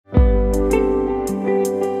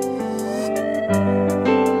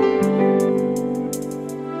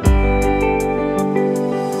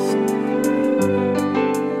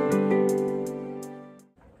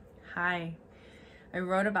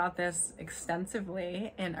about this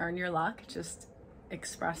extensively in Earn Your Luck, just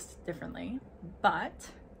expressed differently. But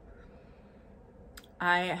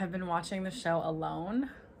I have been watching the show Alone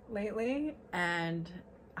lately, and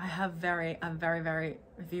I have a very,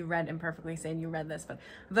 if you read Imperfectly Sane, you read this, but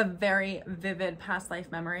I have a very vivid past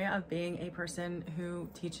life memory of being a person who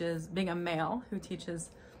teaches, being a male who teaches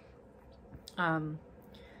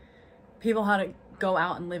people how to go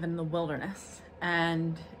out and live in the wilderness.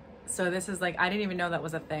 And so this is like, I didn't even know that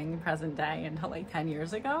was a thing present day until like 10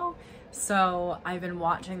 years ago. So I've been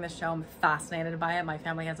watching the show. I'm fascinated by it. My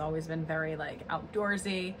family has always been very like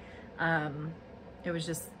outdoorsy. It was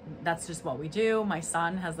just, that's just what we do. My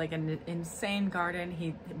son has like an insane garden.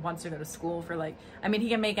 He wants to go to school for like, I mean, he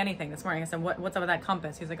can make anything. This morning I said, what's up with that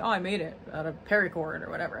compass? He's like, oh, I made it out of paracord or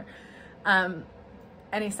whatever.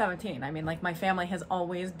 And he's 17. I mean, like, my family has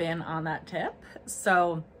always been on that tip.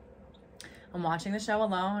 So I'm watching the show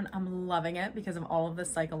Alone. I'm loving it because of all of the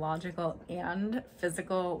psychological and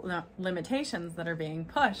physical limitations that are being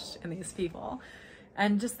pushed in these people,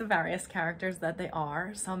 and just the various characters that they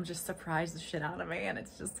are. Some just surprise the shit out of me, and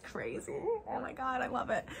it's just crazy. Oh my God, I love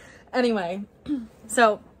it. Anyway,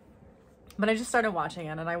 but I just started watching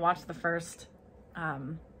it, and I watched the first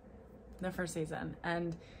season.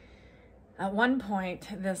 And at one point,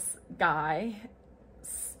 this guy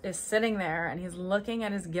is sitting there and he's looking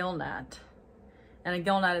at his gill net. And a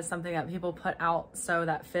gill net is something that people put out so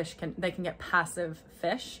that they can get passive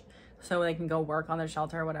fish, so they can go work on their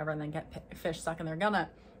shelter or whatever, and then get fish stuck in their gill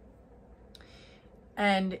net.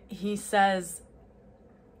 And he says,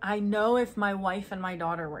 I know if my wife and my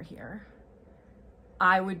daughter were here,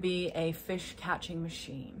 I would be a fish catching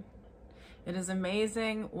machine. It is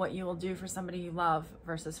amazing what you will do for somebody you love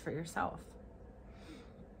versus for yourself.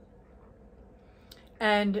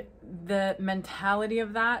 And the mentality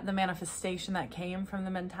of that, the manifestation that came from the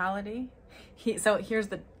mentality, so here's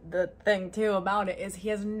the thing too about it, is he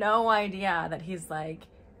has no idea that he's like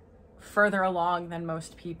further along than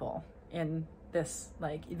most people in this.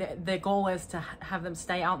 Like, the goal is to have them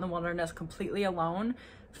stay out in the wilderness completely alone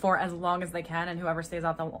for as long as they can, and whoever stays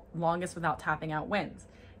out the longest without tapping out wins.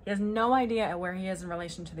 He has no idea where he is in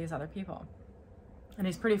relation to these other people, and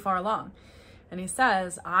he's pretty far along. And he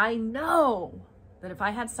says, I know that if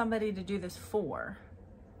I had somebody to do this for,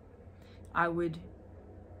 I would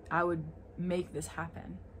make this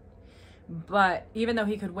happen. But even though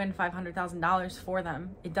he could win $500,000 for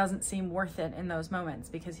them, it doesn't seem worth it in those moments,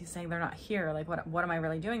 because he's saying they're not here. Like, what am I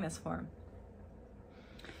really doing this for?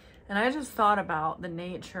 And I just thought about the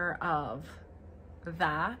nature of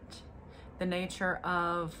that, the nature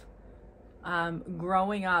of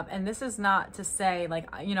growing up. And this is not to say, like,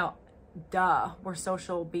 you know, duh, we're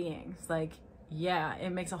social beings. Like, yeah,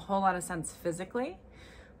 it makes a whole lot of sense physically,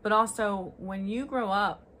 but also when you grow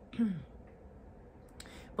up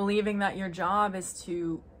believing that your job is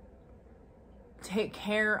to take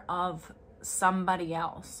care of somebody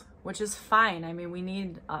else, which is fine. I mean, we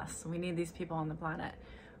need us. We need these people on the planet.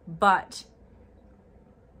 But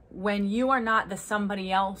when you are not the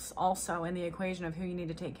somebody else also in the equation of who you need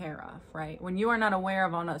to take care of, right? When you are not aware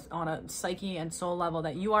of on a psyche and soul level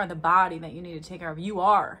that you are the body that you need to take care of, you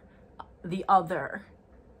are the other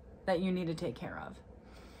that you need to take care of.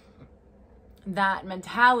 That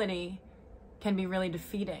mentality can be really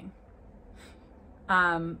defeating.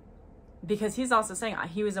 Because he's also saying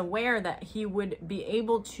he was aware that he would be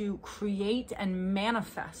able to create and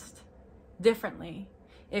manifest differently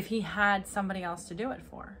if he had somebody else to do it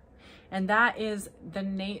for. And that is the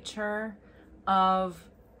nature of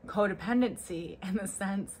codependency, in the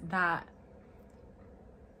sense that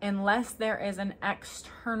unless there is an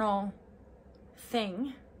external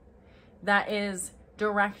thing that is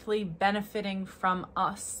directly benefiting from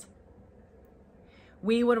us,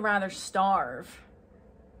 we would rather starve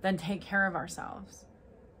than take care of ourselves.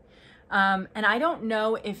 And I don't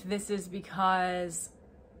know if this is because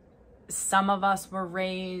some of us were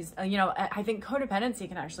raised, you know, I think codependency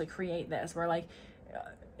can actually create this, where like,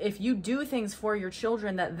 if you do things for your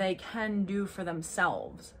children that they can do for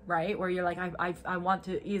themselves, right? Where you're like, I want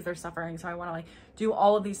to ease their suffering, so I want to like do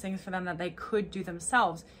all of these things for them that they could do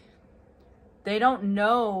themselves. They don't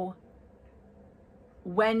know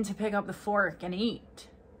when to pick up the fork and eat.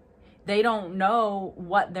 They don't know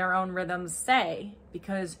what their own rhythms say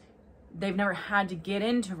because they've never had to get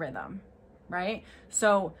into rhythm, right?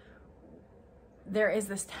 So there is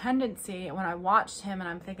this tendency when I watched him, and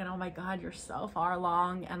I'm thinking, oh my God, you're so far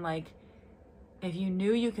along. And like, if you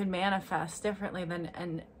knew you could manifest differently, then,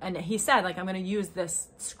 and he said, like, I'm going to use this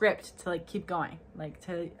script to like keep going. Like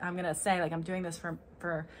I'm going to say, like, I'm doing this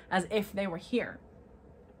for as if they were here,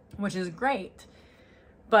 which is great.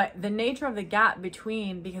 But the nature of the gap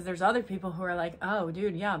between, because there's other people who are like, oh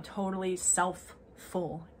dude, yeah, I'm totally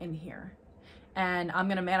self-full in here, and I'm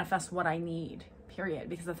gonna manifest what I need, period,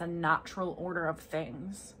 because that's a natural order of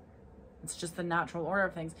things. It's just the natural order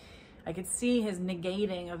of things. I could see his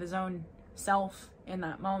negating of his own self in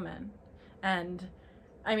that moment. And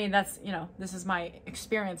I mean, that's, you know, this is my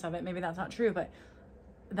experience of it. Maybe that's not true, but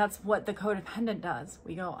that's what the codependent does.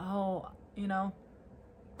 We go, oh, you know,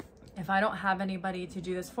 if I don't have anybody to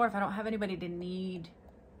do this for, if I don't have anybody to need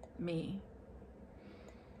me,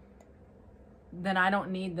 then I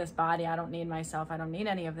don't need this body. I don't need myself. I don't need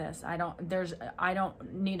any of this. I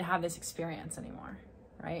don't need to have this experience anymore,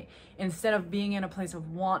 right? Instead of being in a place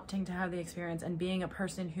of wanting to have the experience and being a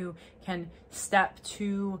person who can step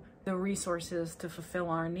to the resources to fulfill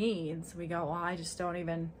our needs, we go, well, I just don't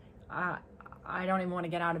even, I don't even want to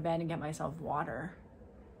get out of bed and get myself water.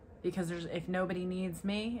 Because if nobody needs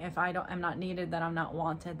me, if I'm not needed, then I'm not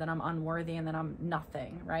wanted, then I'm unworthy, and then I'm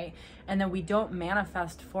nothing, right? And then we don't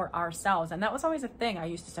manifest for ourselves. And that was always a thing I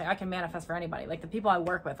used to say, I can manifest for anybody. Like the people I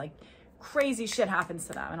work with, like crazy shit happens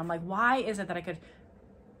to them. And I'm like, why is it that I could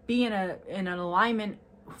be in an alignment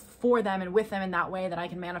for them and with them in that way that I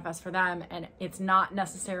can manifest for them, and it's not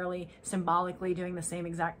necessarily symbolically doing the same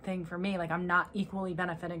exact thing for me? Like I'm not equally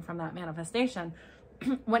benefiting from that manifestation.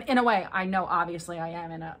 When in a way, I know obviously I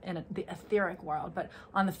am in the etheric world, but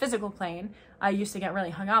on the physical plane, I used to get really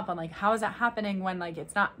hung up on like, how is that happening when like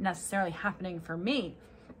it's not necessarily happening for me?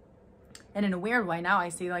 And in a weird way, now I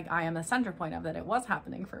see like I am the center point of that. It was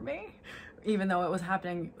happening for me, even though it was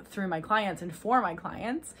happening through my clients and for my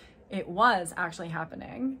clients. It was actually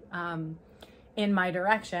happening in my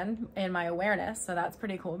direction, in my awareness. So that's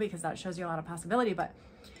pretty cool because that shows you a lot of possibility. But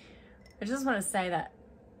I just want to say that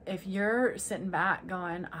if you're sitting back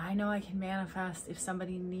going, I know I can manifest if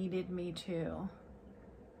somebody needed me to,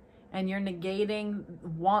 and you're negating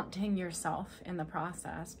wanting yourself in the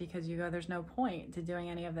process because you go, there's no point to doing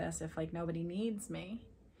any of this if like nobody needs me.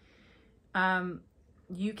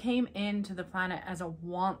 You came into the planet as a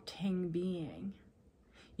wanting being.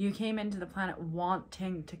 You came into the planet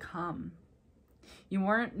wanting to come. You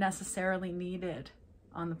weren't necessarily needed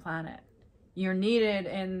on the planet. You're needed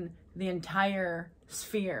in the entire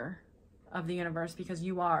sphere of the universe because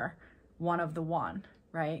you are one of the one,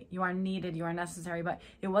 right? You are needed, you are necessary, but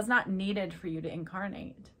it was not needed for you to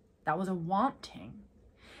incarnate. That was a wanting.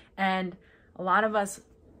 And a lot of us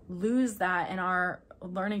lose that and are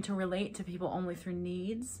learning to relate to people only through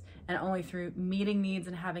needs and only through meeting needs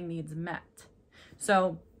and having needs met.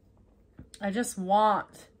 So I just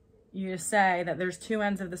want you to say that there's two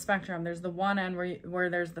ends of the spectrum. There's the one end where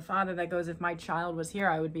there's the father that goes, if my child was here,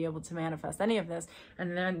 I would be able to manifest any of this.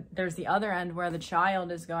 And then there's the other end where the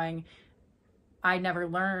child is going, I never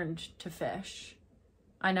learned to fish.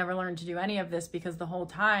 I never learned to do any of this because the whole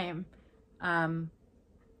time,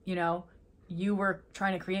 you know, you were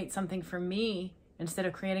trying to create something for me instead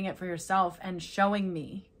of creating it for yourself and showing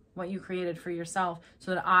me what you created for yourself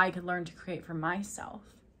so that I could learn to create for myself,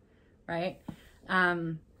 right?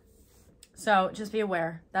 So just be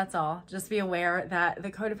aware, that's all. Just be aware that the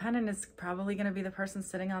codependent is probably going to be the person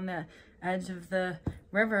sitting on the edge of the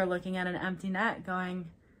river looking at an empty net going,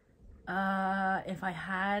 if I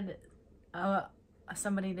had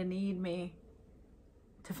somebody to need me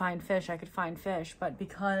to find fish, I could find fish. But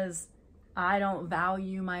because I don't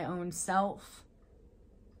value my own self,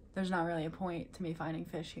 there's not really a point to me finding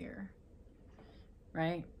fish here,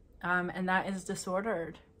 right? And that is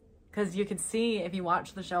disordered. Because you can see, if you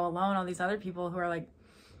watch the show alone, all these other people who are like,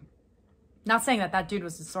 not saying that that dude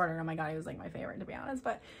was disordered. Oh my God, he was like my favorite, to be honest.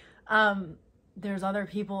 But there's other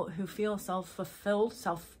people who feel self-fulfilled,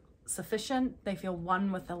 self-sufficient. They feel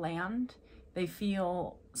one with the land. They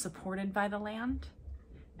feel supported by the land.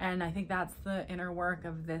 And I think that's the inner work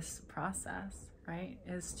of this process, right?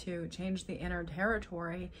 Is to change the inner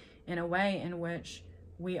territory in a way in which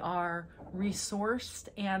we are resourced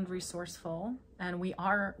and resourceful, and we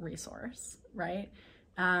are resource, right?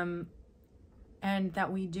 And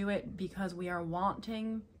that we do it because we are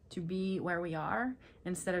wanting to be where we are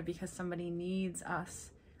instead of because somebody needs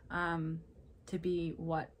us to be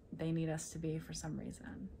what they need us to be for some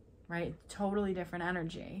reason, right? Totally different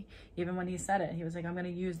energy. Even when he said it, he was like, I'm going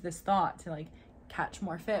to use this thought to like catch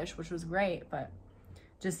more fish, which was great. But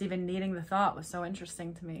just even needing the thought was so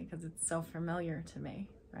interesting to me because it's so familiar to me,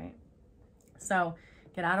 right? So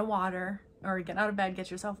get out of water, or get out of bed,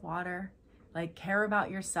 get yourself water, like care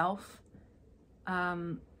about yourself.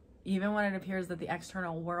 Even when it appears that the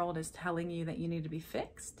external world is telling you that you need to be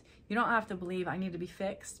fixed, you don't have to believe I need to be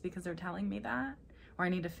fixed because they're telling me that, or I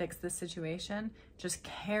need to fix this situation. Just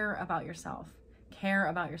care about yourself, care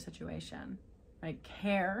about your situation, right?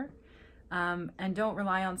 Care, and don't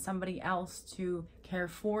rely on somebody else to care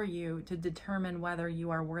for you to determine whether you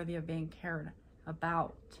are worthy of being cared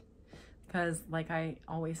about. Because like I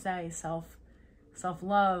always say,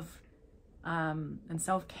 self-love and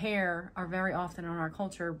self-care are very often in our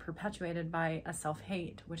culture perpetuated by a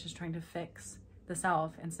self-hate, which is trying to fix the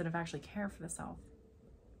self instead of actually care for the self.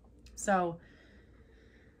 So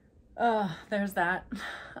there's that.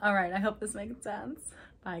 All right, I hope this makes sense.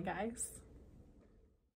 Bye, guys.